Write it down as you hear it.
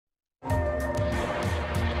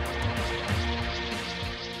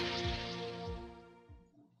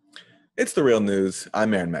It's the real news.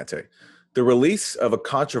 I'm Aaron Mate. The release of a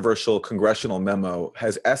controversial congressional memo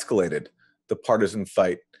has escalated the partisan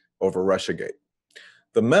fight over Russiagate.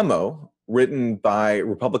 The memo, written by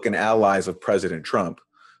Republican allies of President Trump,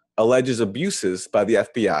 alleges abuses by the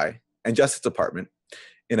FBI and Justice Department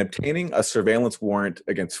in obtaining a surveillance warrant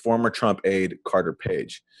against former Trump aide Carter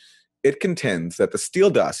Page. It contends that the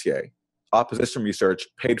Steele dossier, opposition research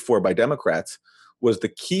paid for by Democrats, was the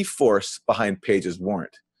key force behind Page's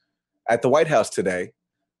warrant. At the White House today,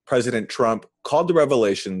 President Trump called the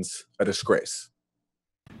revelations a disgrace.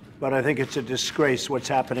 But I think it's a disgrace what's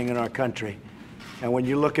happening in our country. And when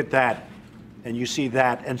you look at that and you see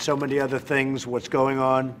that and so many other things, what's going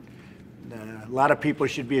on, a lot of people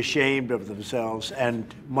should be ashamed of themselves,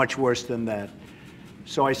 and much worse than that.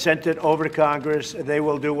 So I sent it over to Congress. They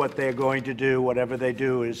will do what they're going to do. Whatever they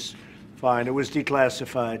do is fine. It was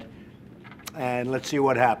declassified. And let's see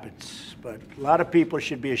what happens. But a lot of people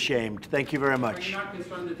should be ashamed. Thank you very much. Are you not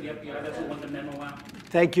concerned that the FBI doesn't want the memo out?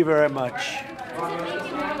 Thank you very much. Does it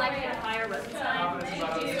make you more likely to fire Rosenstein?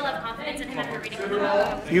 Do you still have confidence in him after reading the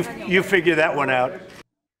memo? You figure that one out.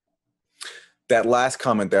 That last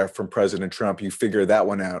comment there from President Trump, you figure that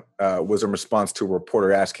one out, was in response to a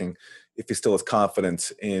reporter asking if he still has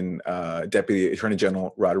confidence in Deputy Attorney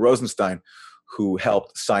General Rod Rosenstein, who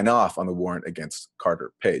helped sign off on the warrant against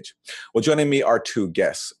Carter Page. Well, joining me are two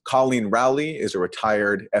guests. Coleen Rowley is a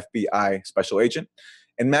retired FBI special agent,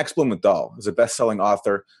 and Max Blumenthal is a best-selling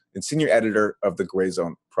author and senior editor of the Gray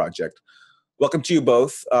Zone Project. Welcome to you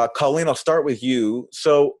both. Coleen, I'll start with you.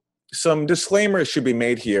 So some disclaimers should be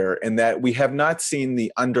made here in that we have not seen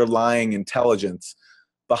the underlying intelligence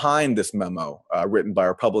behind this memo written by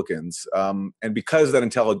Republicans. And because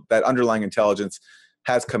that underlying intelligence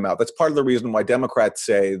has come out, that's part of the reason why Democrats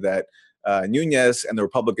say that Nunes and the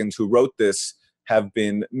Republicans who wrote this have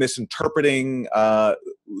been misinterpreting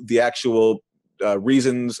the actual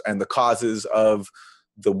reasons and the causes of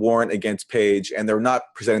the warrant against Page, and they're not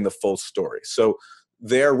presenting the full story. So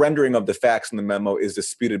their rendering of the facts in the memo is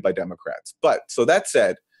disputed by Democrats. But so that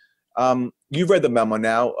said, you've read the memo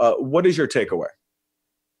now. What is your takeaway?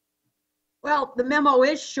 Well, the memo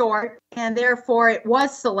is short, and therefore it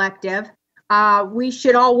was selective. We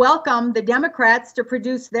should all welcome the Democrats to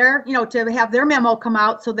produce their, to have their memo come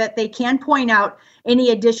out so that they can point out any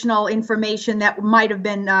additional information that might have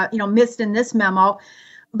been, missed in this memo.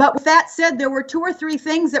 But with that said, there were two or three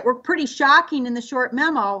things that were pretty shocking in the short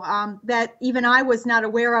memo that even I was not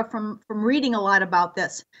aware of from reading a lot about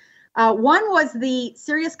this. One was the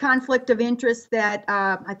serious conflict of interest that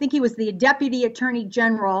I think he was the Deputy Attorney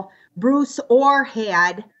General, Bruce Orr,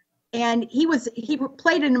 had. And he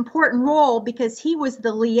played an important role because he was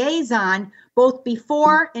the liaison both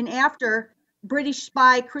before and after British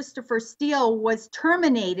spy Christopher Steele was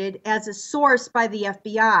terminated as a source by the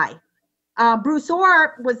FBI. Bruce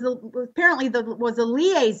Orr was apparently a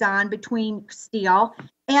liaison between Steele,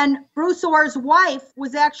 and Bruce Orr's wife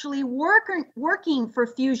was actually working for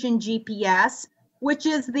Fusion GPS, which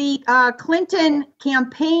is the Clinton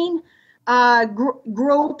campaign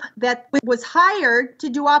group that was hired to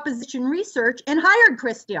do opposition research and hired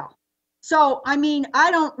Chris Steele. So, I mean, I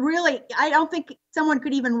don't think someone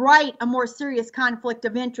could even write a more serious conflict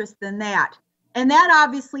of interest than that. And that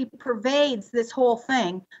obviously pervades this whole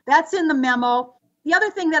thing. That's in the memo. The other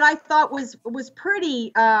thing that I thought was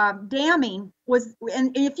pretty damning was,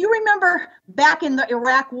 and if you remember back in the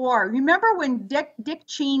Iraq War, remember when Dick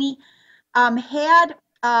Cheney had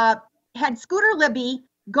Scooter Libby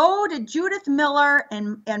go to Judith Miller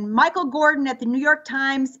and Michael Gordon at the New York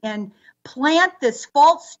Times and plant this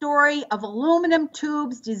false story of aluminum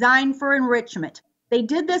tubes designed for enrichment. They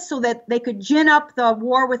did this so that they could gin up the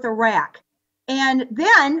war with Iraq. And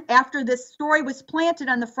then after this story was planted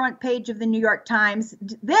on the front page of the New York Times,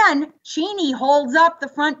 then Cheney holds up the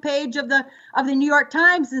front page of the New York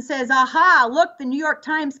Times and says, aha, look, the New York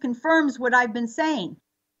Times confirms what I've been saying.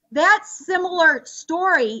 That similar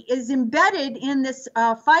story is embedded in this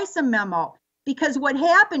FISA memo, because what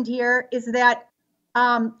happened here is that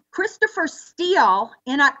Christopher Steele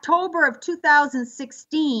in October of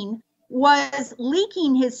 2016 was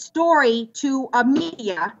leaking his story to a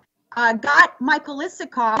media, got Michael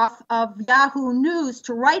Isikoff of Yahoo News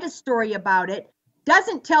to write a story about it,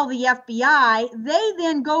 doesn't tell the FBI. They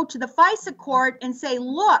then go to the FISA court and say,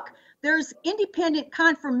 look, there's independent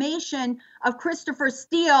confirmation of Christopher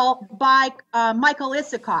Steele by Michael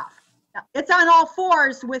Isikoff. It's on all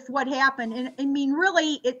fours with what happened. And I mean,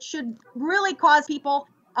 really, it should really cause people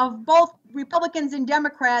of both Republicans and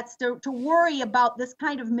Democrats to worry about this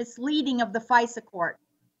kind of misleading of the FISA court.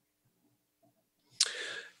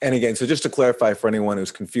 And again, so just to clarify for anyone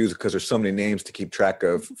who's confused, because there's so many names to keep track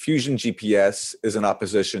of, Fusion GPS is an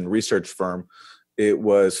opposition research firm. It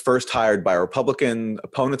was first hired by Republican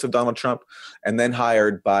opponents of Donald Trump, and then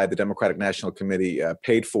hired by the Democratic National Committee,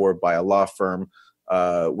 paid for by a law firm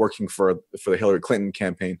working for the Hillary Clinton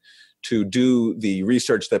campaign, to do the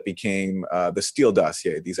research that became the Steele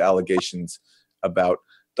dossier, these allegations about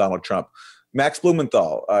Donald Trump. Max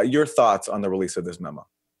Blumenthal, your thoughts on the release of this memo?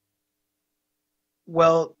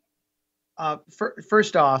 Well,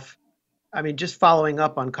 first off, I mean, just following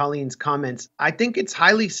up on Colleen's comments, I think it's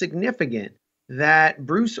highly significant that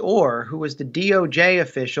Bruce Orr, who was the DOJ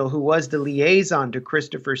official, who was the liaison to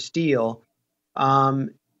Christopher Steele,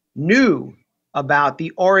 knew about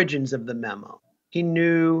the origins of the memo. He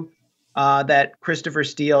knew that Christopher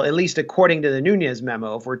Steele, at least according to the Nunes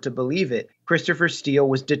Memo, if we're to believe it, Christopher Steele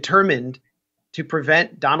was determined to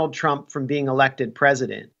prevent Donald Trump from being elected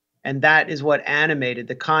president. And that is what animated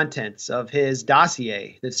the contents of his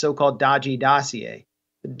dossier, the so-called Dodgy dossier.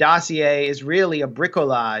 The dossier is really a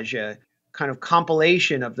bricolage, a kind of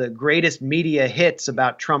compilation of the greatest media hits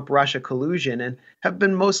about Trump-Russia collusion, and have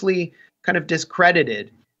been mostly kind of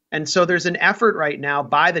discredited. And so there's an effort right now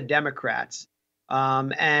by the Democrats,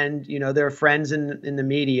 and their friends in the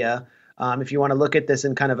media, if you want to look at this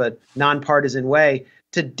in kind of a nonpartisan way,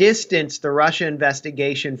 to distance the Russia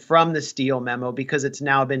investigation from the Steele memo because it's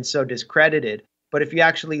now been so discredited. But if you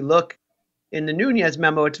actually look in the Nunes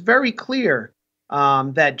memo, it's very clear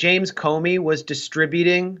that James Comey was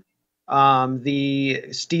distributing the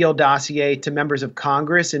Steele dossier to members of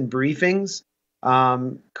Congress in briefings.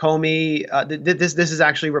 Comey, this is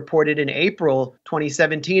actually reported in April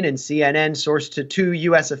 2017 in CNN, sourced to 2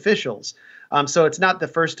 U.S. officials. So it's not the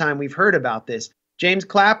first time we've heard about this. James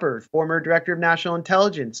Clapper, former director of national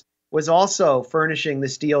intelligence, was also furnishing the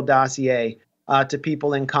Steele dossier to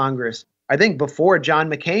people in Congress. I think before John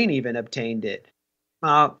McCain even obtained it.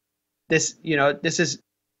 This is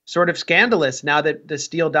sort of scandalous now that the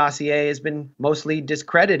Steele dossier has been mostly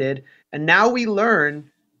discredited. And now we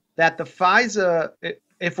learn that the FISA,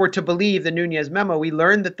 if we're to believe the Nunes memo, we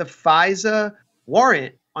learned that the FISA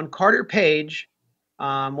warrant on Carter Page,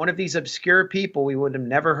 one of these obscure people we would have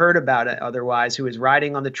never heard about it otherwise, who was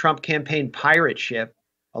riding on the Trump campaign pirate ship,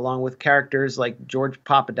 along with characters like George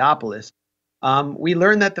Papadopoulos. We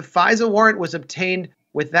learned that the FISA warrant was obtained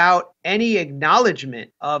without any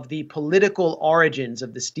acknowledgement of the political origins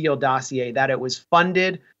of the Steele dossier, that it was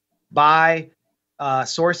funded by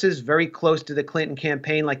sources very close to the Clinton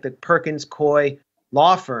campaign, like the Perkins Coie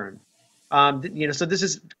law firm. So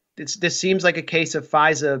this seems like a case of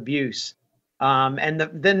FISA abuse.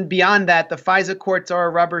 Then beyond that, the FISA courts are a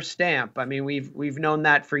rubber stamp. I mean, we've known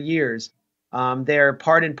that for years. They're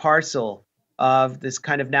part and parcel of this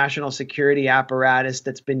kind of national security apparatus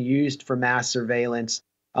that's been used for mass surveillance.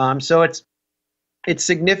 So it's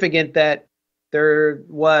significant that there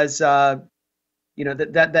was, that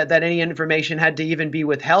any information had to even be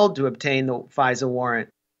withheld to obtain the FISA warrant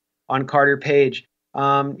on Carter Page.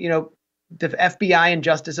 The FBI and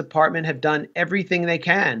Justice Department have done everything they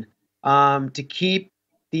can to keep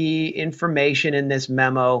the information in this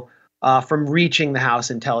memo from reaching the House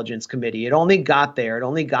Intelligence Committee. It only got there. It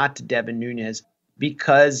only got to Devin Nunes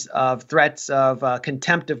because of threats of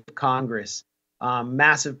contempt of Congress,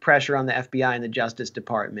 massive pressure on the FBI and the Justice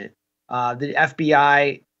Department. The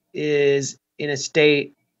FBI is in a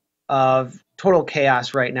state of total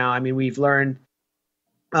chaos right now. I mean, we've learned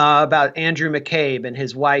about Andrew McCabe and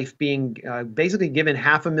his wife being basically given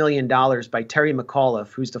 $500,000 by Terry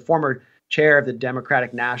McAuliffe, who's the former chair of the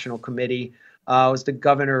Democratic National Committee, was the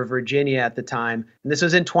governor of Virginia at the time. And this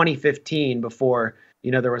was in 2015 before,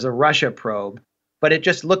 there was a Russia probe. But it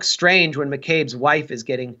just looks strange when McCabe's wife is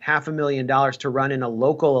getting $500,000 to run in a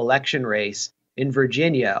local election race in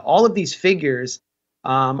Virginia. All of these figures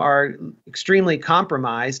are extremely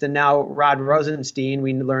compromised. And now Rod Rosenstein,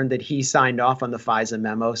 we learned that he signed off on the FISA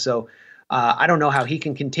memo. So I don't know how he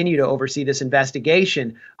can continue to oversee this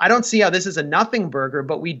investigation. I don't see how this is a nothing burger,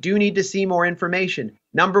 but we do need to see more information.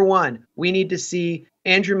 Number one, we need to see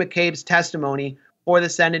Andrew McCabe's testimony for the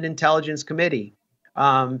Senate Intelligence Committee.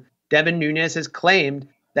 Devin Nunes has claimed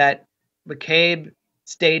that McCabe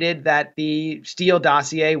stated that the Steele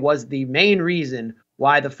dossier was the main reason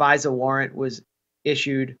why the FISA warrant was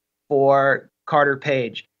issued for Carter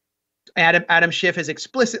Page. Adam Schiff has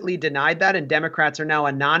explicitly denied that, and Democrats are now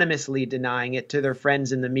anonymously denying it to their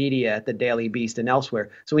friends in the media at the Daily Beast and elsewhere.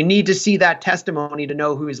 So we need to see that testimony to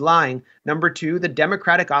know who is lying. Number two, the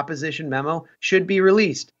Democratic opposition memo should be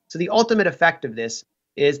released. So the ultimate effect of this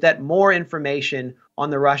is that more information on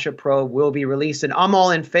the Russia probe will be released. And I'm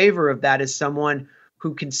all in favor of that as someone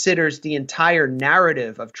who considers the entire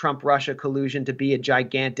narrative of Trump-Russia collusion to be a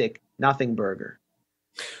gigantic nothing burger.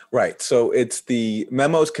 Right. So it's the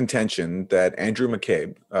memo's contention that Andrew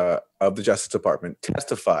McCabe of the Justice Department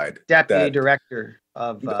testified. Deputy Director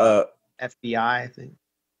of FBI, I think.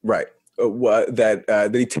 Right.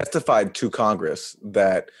 That he testified to Congress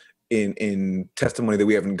that in testimony that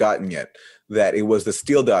we haven't gotten yet, that it was the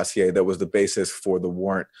Steele dossier that was the basis for the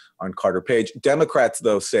warrant on Carter Page. Democrats,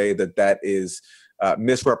 though, say that that is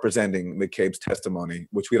misrepresenting McCabe's testimony,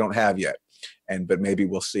 which we don't have yet. But maybe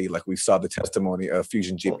we'll see, like we saw the testimony of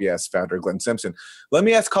Fusion GPS founder Glenn Simpson. Let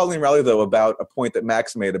me ask Coleen Rowley, though, about a point that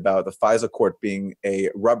Max made about the FISA court being a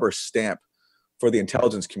rubber stamp for the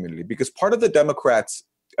intelligence community, because part of the Democrats'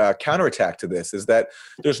 counterattack to this is that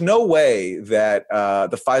there's no way that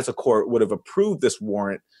the FISA court would have approved this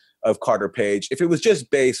warrant of Carter Page if it was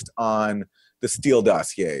just based on the Steele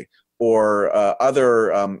dossier or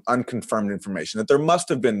other unconfirmed information, that there must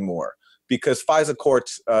have been more, because FISA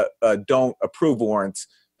courts don't approve warrants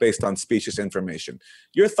based on specious information.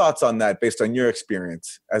 Your thoughts on that based on your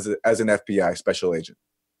experience as an FBI special agent?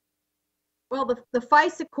 Well, the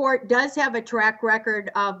FISA court does have a track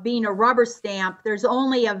record of being a rubber stamp. There's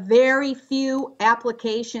only a very few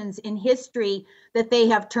applications in history that they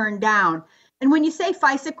have turned down. And when you say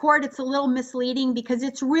FISA court, it's a little misleading because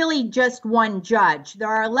it's really just one judge. There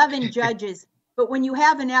are 11 judges, but when you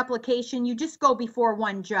have an application, you just go before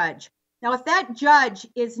one judge. Now, if that judge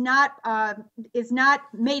is not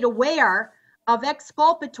made aware of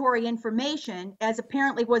exculpatory information, as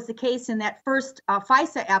apparently was the case in that first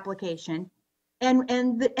FISA application,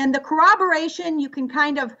 and the corroboration, you can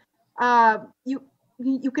kind of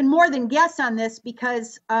you can more than guess on this,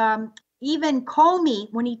 because even Comey,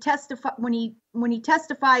 when he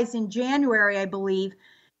testifies in January, I believe,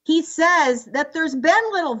 he says that there's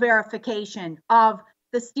been little verification of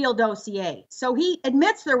the Steele dossier. So he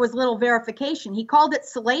admits there was little verification. He called it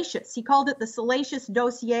salacious. He called it the salacious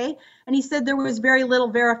dossier, and he said there was very little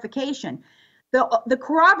verification. The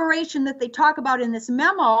corroboration that they talk about in this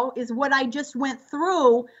memo is what I just went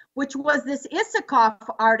through, which was this Isikoff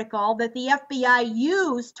article that the FBI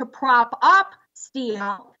used to prop up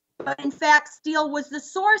Steele, but in fact, Steele was the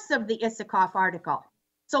source of the Isikoff article.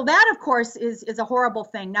 So that, of course, is a horrible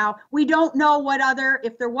thing. Now, we don't know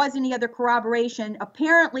if there was any other corroboration.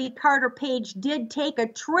 Apparently, Carter Page did take a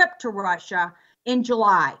trip to Russia in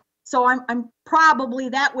July. So I'm probably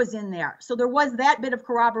that was in there. So there was that bit of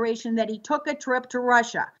corroboration that he took a trip to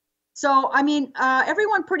Russia. So, I mean,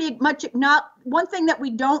 everyone pretty much one thing that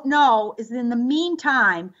we don't know is, in the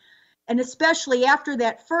meantime, and especially after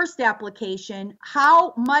that first application,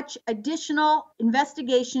 how much additional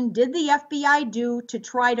investigation did the FBI do to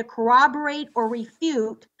try to corroborate or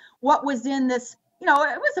refute what was in this? You know,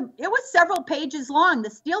 it was several pages long. The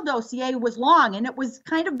Steele dossier was long, and it was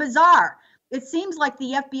kind of bizarre. It seems like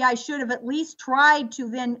the FBI should have at least tried to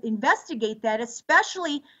then investigate that,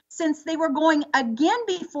 especially since they were going again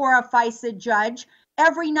before a FISA judge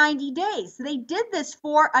every 90 days. They did this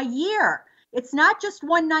for a year. It's not just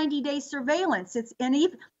one 90-day surveillance. And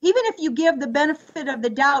even if you give the benefit of the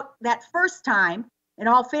doubt that first time, in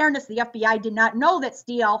all fairness, the FBI did not know that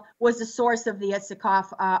Steele was the source of the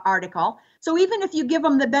Isikoff article. So even if you give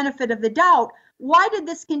them the benefit of the doubt, why did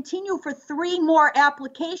this continue for 3 more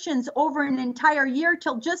applications over an entire year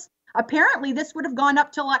till just, apparently this would have gone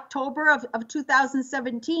up till October of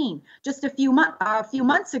 2017, just a few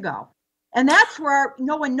months ago. And that's where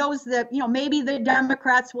no one knows that, maybe the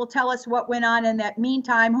Democrats will tell us what went on in that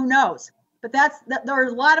meantime, who knows? But there are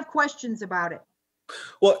a lot of questions about it.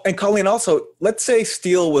 Well, and Coleen, also, let's say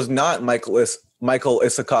Steele was not Michael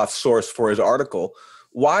Isikoff's source for his article.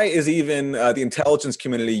 Why is even the intelligence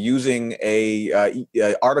community using a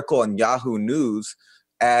article on Yahoo News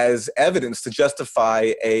as evidence to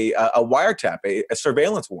justify a wiretap, a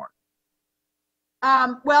surveillance warrant?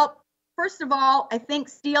 Well, first of all, I think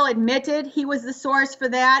Steele admitted he was the source for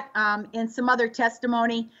that in some other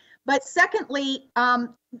testimony. But secondly,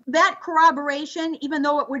 that corroboration, even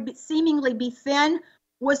though it would seemingly be thin,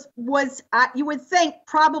 was you would think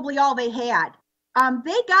probably all they had.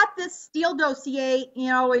 They got this Steele dossier,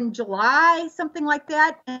 in July, something like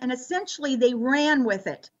that, and essentially they ran with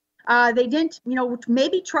it. They didn't,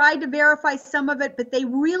 maybe tried to verify some of it, but they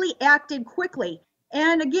really acted quickly.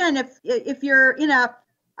 And again, if you're in a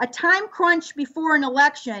time crunch before an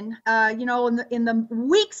election, in the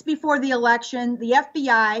weeks before the election, the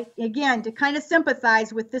FBI, again, to kind of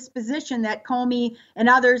sympathize with this position that Comey and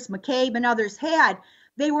others, McCabe and others had,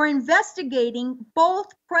 they were investigating both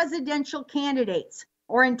presidential candidates,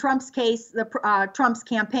 or in Trump's case, Trump's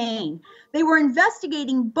campaign. They were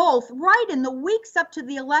investigating both right in the weeks up to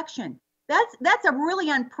the election. that's a really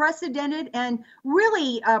unprecedented and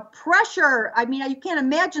really pressure. I mean, you can't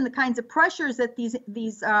imagine the kinds of pressures that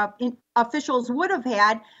these officials would have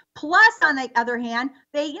had. Plus, on the other hand,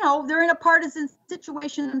 they're in a partisan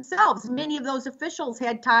situation themselves. Many of those officials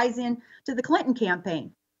had ties in to the Clinton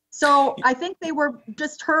campaign. So I think they were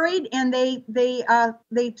just hurried, and they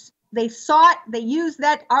used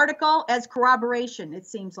that article as corroboration, it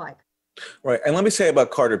seems like. Right. And let me say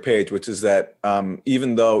about Carter Page, which is that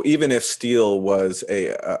even if Steele was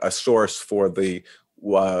a source for the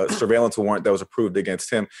surveillance warrant that was approved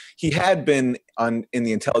against him, he had been in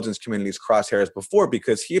the intelligence community's crosshairs before,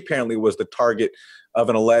 because he apparently was the target of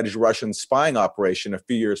an alleged Russian spying operation a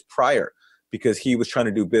few years prior, because he was trying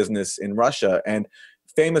to do business in Russia. And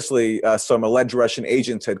famously, some alleged Russian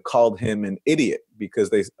agents had called him an idiot because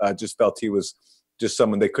they just felt he was just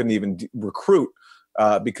someone they couldn't even recruit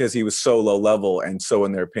because he was so low level and so,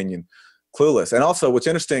 in their opinion, clueless. And also, what's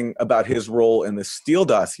interesting about his role in the Steele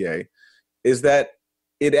dossier is that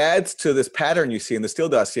it adds to this pattern you see in the Steele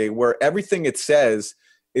dossier, where everything it says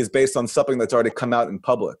is based on something that's already come out in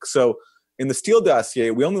public. So in the Steele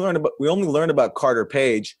dossier, we only learned about Carter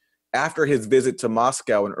Page after his visit to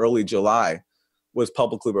Moscow in early July was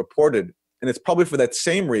publicly reported. And it's probably for that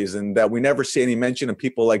same reason that we never see any mention of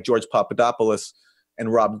people like George Papadopoulos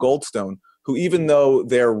and Rob Goldstone, who, even though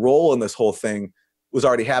their role in this whole thing was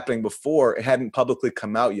already happening before, it hadn't publicly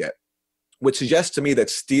come out yet, which suggests to me that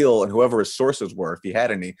Steele and whoever his sources were, if he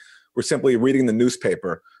had any, were simply reading the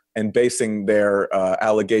newspaper and basing their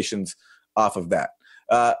allegations off of that.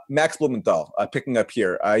 Max Blumenthal, picking up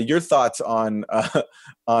here, your thoughts on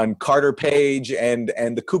Carter Page and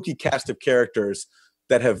the kooky cast of characters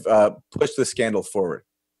that have pushed the scandal forward.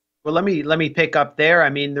 Well, let me pick up there. I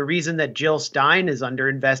mean, the reason that Jill Stein is under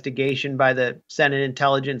investigation by the Senate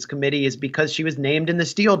Intelligence Committee is because she was named in the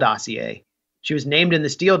Steele dossier. She was named in the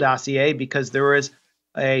Steele dossier because there was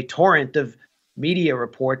a torrent of media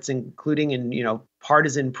reports, including in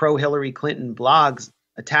partisan pro-Hillary Clinton blogs,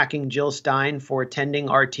 attacking Jill Stein for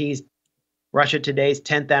attending RT's Russia Today's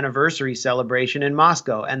 10th anniversary celebration in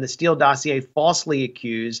Moscow. And the Steele dossier falsely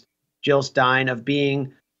accused Jill Stein of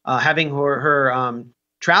having her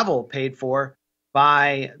travel paid for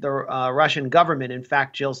by the Russian government. In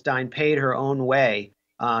fact, Jill Stein paid her own way,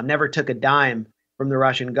 never took a dime from the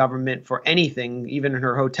Russian government for anything, even in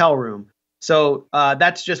her hotel room. So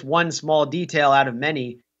that's just one small detail out of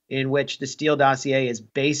many in which the Steele dossier is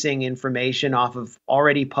basing information off of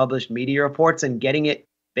already published media reports and getting it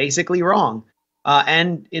basically wrong,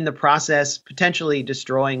 and in the process potentially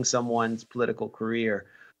destroying someone's political career.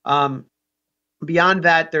 Beyond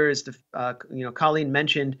that, there is Coleen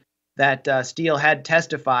mentioned that Steele had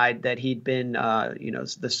testified that he'd been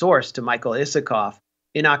the source to Michael Isikoff.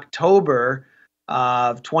 In October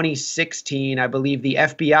of 2016, I believe the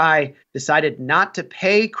FBI decided not to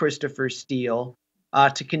pay Christopher Steele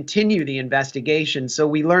to continue the investigation. So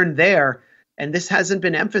we learned there, and this hasn't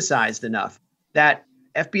been emphasized enough, that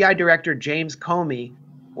FBI Director James Comey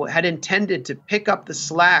had intended to pick up the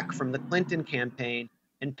slack from the Clinton campaign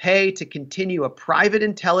and pay to continue a private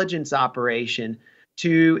intelligence operation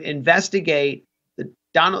to investigate the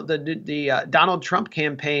Donald Trump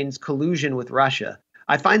campaign's collusion with Russia.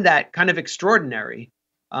 I find that kind of extraordinary,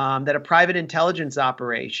 that a private intelligence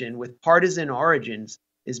operation with partisan origins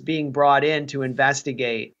is being brought in to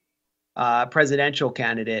investigate a presidential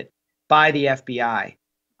candidate by the FBI.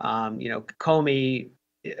 Comey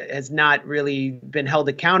has not really been held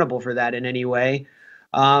accountable for that in any way.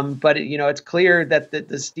 But it's clear that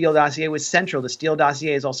the Steele dossier was central. The Steele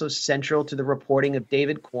dossier is also central to the reporting of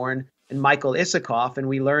David Corn and Michael Isikoff. And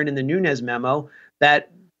we learned in the Nunes Memo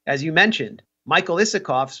that, as you mentioned, Michael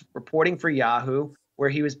Isikoff's reporting for Yahoo, where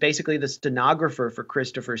he was basically the stenographer for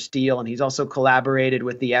Christopher Steele, and he's also collaborated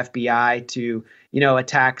with the FBI to,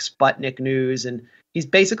 attack Sputnik News, and he's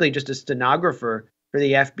basically just a stenographer for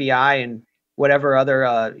the FBI and whatever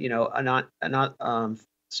other,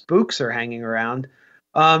 spooks are hanging around.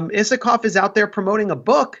 Isikoff is out there promoting a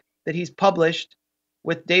book that he's published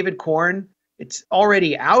with David Corn. It's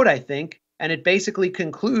already out, I think, and it basically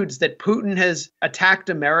concludes that Putin has attacked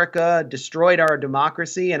America, destroyed our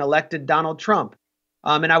democracy, and elected Donald Trump.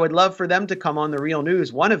 And I would love for them to come on The Real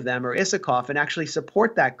News, one of them, or Isikoff, and actually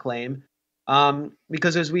support that claim.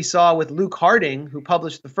 Because as we saw with Luke Harding, who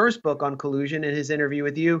published the first book on collusion, in his interview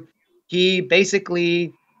with you, he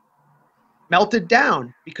basically melted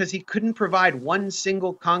down because he couldn't provide one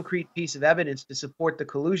single concrete piece of evidence to support the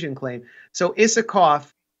collusion claim. So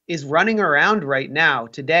Isikoff is running around right now,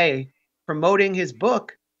 today, promoting his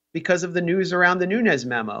book because of the news around the Nunes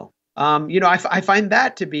Memo. I find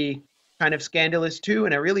that to be kind of scandalous too,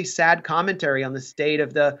 and a really sad commentary on the state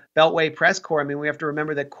of the Beltway press corps. I mean, we have to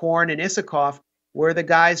remember that Korn and Isikoff were the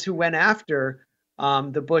guys who went after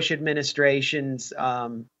the Bush administration's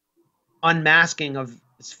unmasking of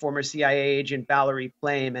former CIA agent Valerie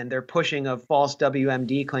Plame and their pushing of false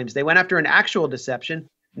WMD claims. They went after an actual deception.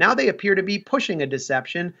 Now they appear to be pushing a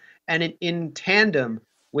deception, and in tandem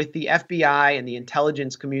with the FBI and the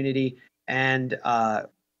intelligence community and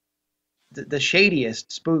the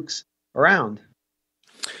shadiest spooks around.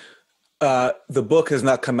 The book has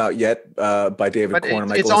not come out yet by David Korn and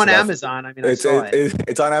Michael. It's on Amazon. I mean, I saw it.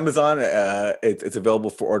 It's on Amazon. It's available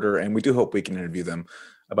for order, and we do hope we can interview them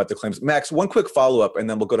about the claims. Max, one quick follow-up, and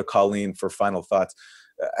then we'll go to Coleen for final thoughts.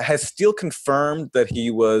 Has Steele confirmed that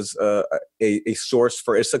he was a source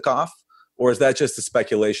for Isikoff, or is that just a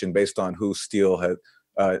speculation based on who Steele had,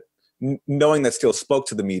 knowing that Steele spoke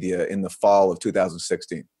to the media in the fall of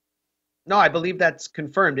 2016? No, I believe that's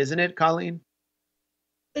confirmed, isn't it, Coleen?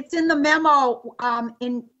 It's in the memo,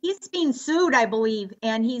 and he's being sued, I believe,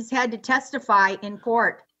 and he's had to testify in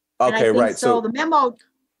court. Okay, right. So the memo,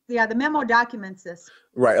 the memo documents this.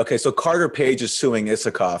 Right. Okay. So Carter Page is suing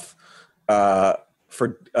Isikoff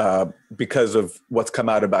for because of what's come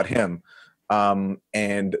out about him,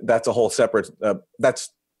 and that's a whole separate.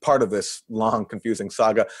 That's part of this long, confusing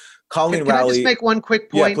saga. Coleen Rowley. Can I just make one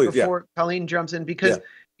quick point please, before Coleen jumps in? Because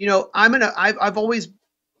you know, I've always,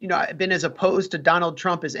 you know, been as opposed to Donald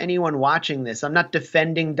Trump as anyone watching this. I'm not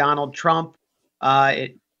defending Donald Trump.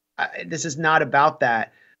 This is not about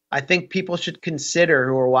that. I think people should consider,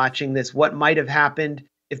 who are watching this, what might have happened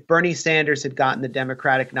if Bernie Sanders had gotten the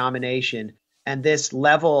Democratic nomination and this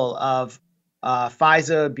level of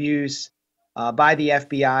FISA abuse by the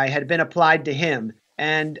FBI had been applied to him.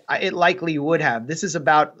 And it likely would have. This is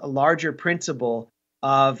about a larger principle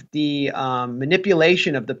of the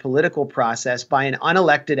manipulation of the political process by an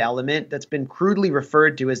unelected element that's been crudely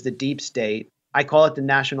referred to as the deep state. I call it the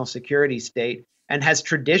national security state, and has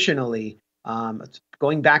traditionally,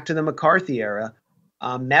 going back to the McCarthy era,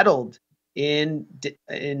 meddled in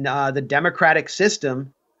the democratic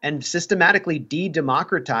system and systematically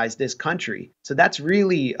de-democratized this country. So that's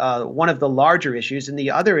really one of the larger issues. And the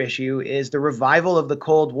other issue is the revival of the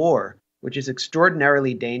Cold War, which is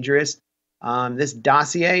extraordinarily dangerous. This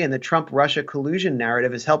dossier and the Trump-Russia collusion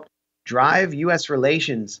narrative has helped drive U.S.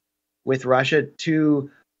 relations with Russia to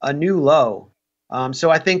a new low. So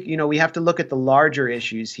I think, you know, we have to look at the larger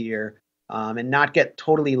issues here and not get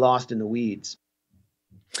totally lost in the weeds.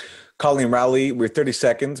 Coleen Rowley, we're 30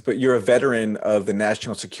 seconds, but you're a veteran of the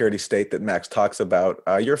national security state that Max talks about.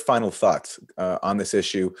 Your final thoughts on this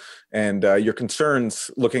issue and your concerns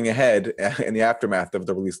looking ahead in the aftermath of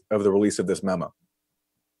the release of this memo.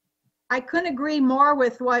 I couldn't agree more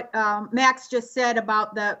with what Max just said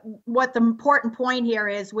about what the important point here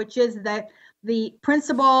is, which is that the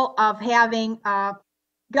principle of having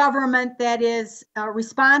government that is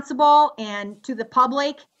responsible and to the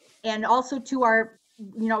public, and also to our,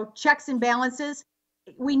 you know, checks and balances.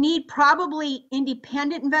 We need probably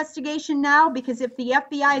independent investigation now, because if the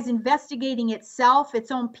FBI is investigating itself, its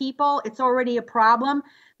own people, it's already a problem.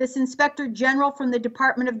 This Inspector General from the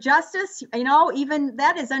Department of Justice, you know, even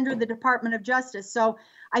that is under the Department of Justice. So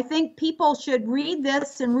I think people should read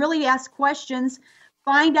this and really ask questions,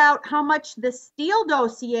 find out how much the Steele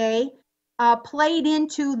dossier played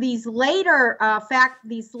into these later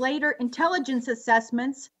these later intelligence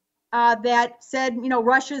assessments that said, you know,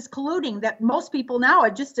 Russia's colluding, that most people now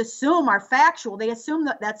just assume are factual. They assume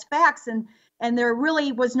that that's facts, and there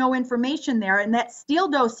really was no information there. And that Steele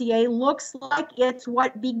dossier looks like it's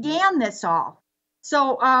what began this all.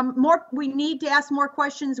 So we need to ask more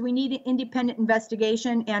questions. We need independent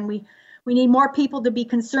investigation, and we need more people to be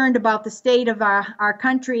concerned about the state of our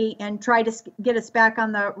country and try to get us back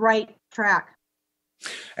on the right track.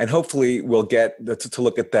 And hopefully we'll get to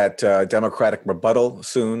look at that Democratic rebuttal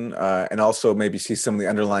soon, and also maybe see some of the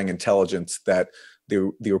underlying intelligence that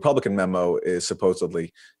the Republican memo is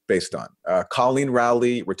supposedly based on. Coleen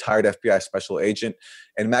Rowley, retired FBI special agent,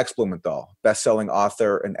 and Max Blumenthal, best-selling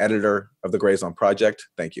author and editor of the Gray Zone Project.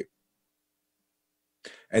 Thank you.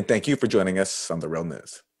 And thank you for joining us on The Real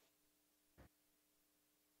News.